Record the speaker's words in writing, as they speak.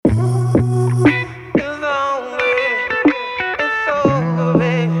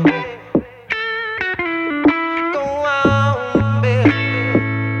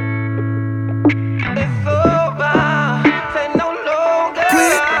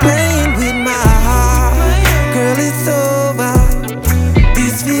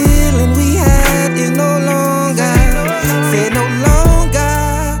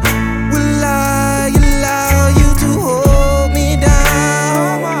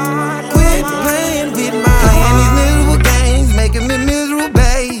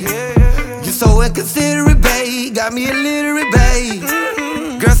got me illiterate,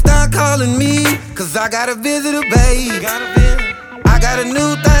 babe. Girl, start calling me, cause I got a visitor, babe. I got a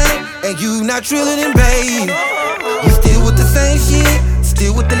new thing, and you not trillin' in, babe. You still with the same shit,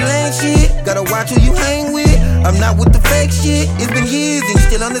 still with the lame shit. Gotta watch who you hang with. I'm not with the fake shit. It's been years and you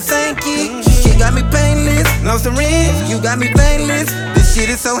still on the same kick. Shit got me painless, no syringe. You got me painless. This shit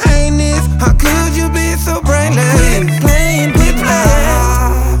is so heinous. How could you be so brainless? Quit playing, quit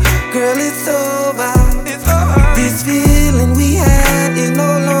playing. Girl, it's over. This feels